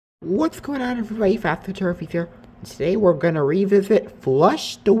What's going on, everybody? Faster Turfy here. Today we're gonna revisit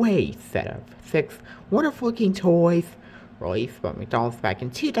Flushed Away set of 6 wonderful looking toys released by McDonald's back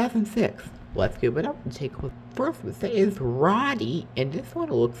in 2006. Let's give it up and take a look. First one is Roddy, and this one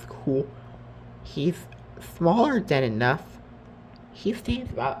looks cool. He's smaller than enough. He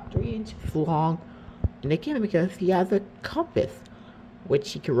stands about 3 inches long, and again because he has a compass,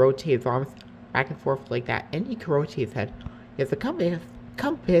 which he can rotate his arms back and forth like that, and he can rotate his head. He has a compass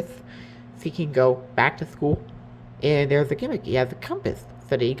so he can go back to school, and there's a gimmick, he has a compass,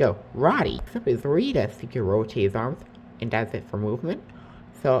 so there you go. Roddy. Next up is Rita, so he can rotate his arms, and that's it for movement.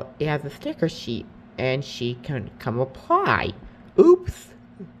 So it has a sticker sheet, and she can come apply. Oops.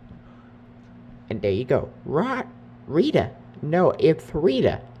 And there you go. Rita. No, it's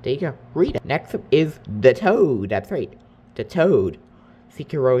Rita. There you go. Rita. Next up is the Toad. That's right. The Toad. So he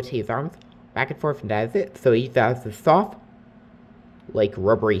can rotate his arms back and forth, and that's it. So he has the soft, like,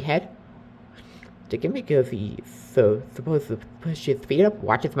 rubbery head. The gimmick is he's supposed to push his feet up.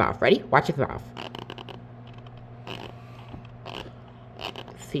 Watch his mouth. Ready? Watch his mouth.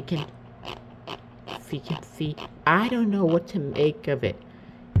 So you can see. I don't know what to make of it.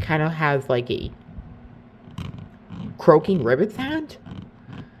 Kind of has like a croaking ribbon sound.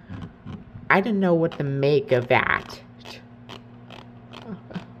 I don't know what to make of that.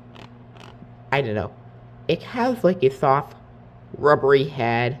 I don't know. It has like a soft, rubbery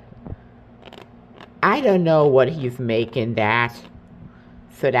head. I don't know what he's making that.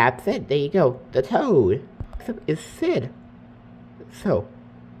 So that's it. There you go. The Toad. Next up is Sid. So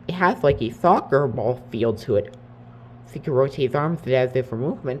it has like a soccer ball feel to it. So he can rotate his arms, it has different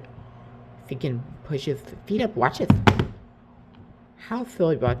movement. So he can push his feet up. Watch this. How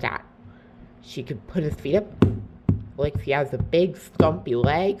silly about that? She could put his feet up like he has the big stumpy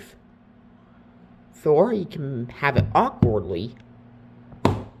legs. So, or you can have it awkwardly.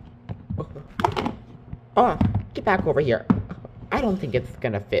 Oh, get back over here. I don't think it's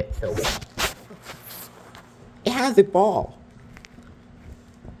gonna fit so well. It has a ball.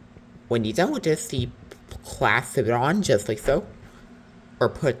 When you're done with this, you clasp it on just like so. Or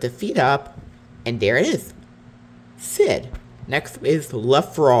put the feet up, and there it is. Sid. Next is La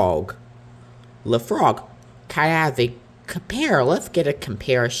Frog. La Frog kind of has a compare. Let's get a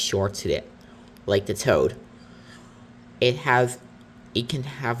compare short to it. Like the Toad. You can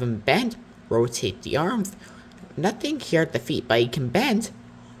have him bend, rotate the arms. Nothing here at the feet, but you can bend.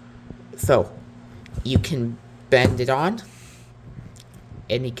 So, you can bend it on.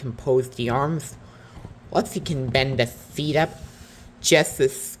 And you can pose the arms. Plus, you can bend the feet up. Just a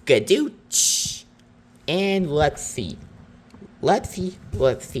skadooch. And let's see. Let's see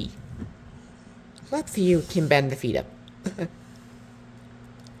you can bend the feet up.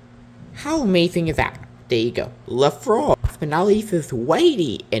 How amazing is that? There you go. La Frog. But not least is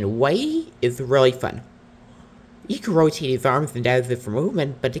Whitey. And Whitey is really fun. You can rotate his arms and does it for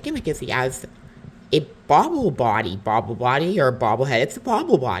movement, but the gimmick is he has a bobble body. Bobble body or bobble head. It's a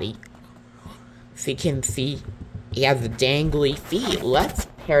bobble body. So you can see he has the dangly feet. Let's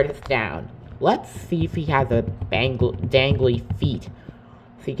pare this down. Let's see if he has a dangly feet.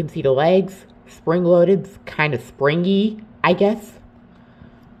 So you can see the legs, spring-loaded, kind of springy, I guess.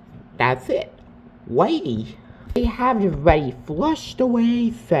 That's it. Whitey. They have everybody Flushed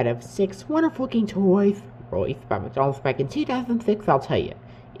Away set of 6 wonderful looking toys released by McDonald's back in 2006. I'll tell you,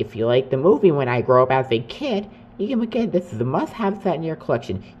 if you like the movie When I Grow Up as a Kid, you can get this is a must-have set in your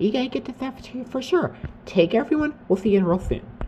collection. You gotta get this set for sure. Take care, everyone. We'll see you again real soon.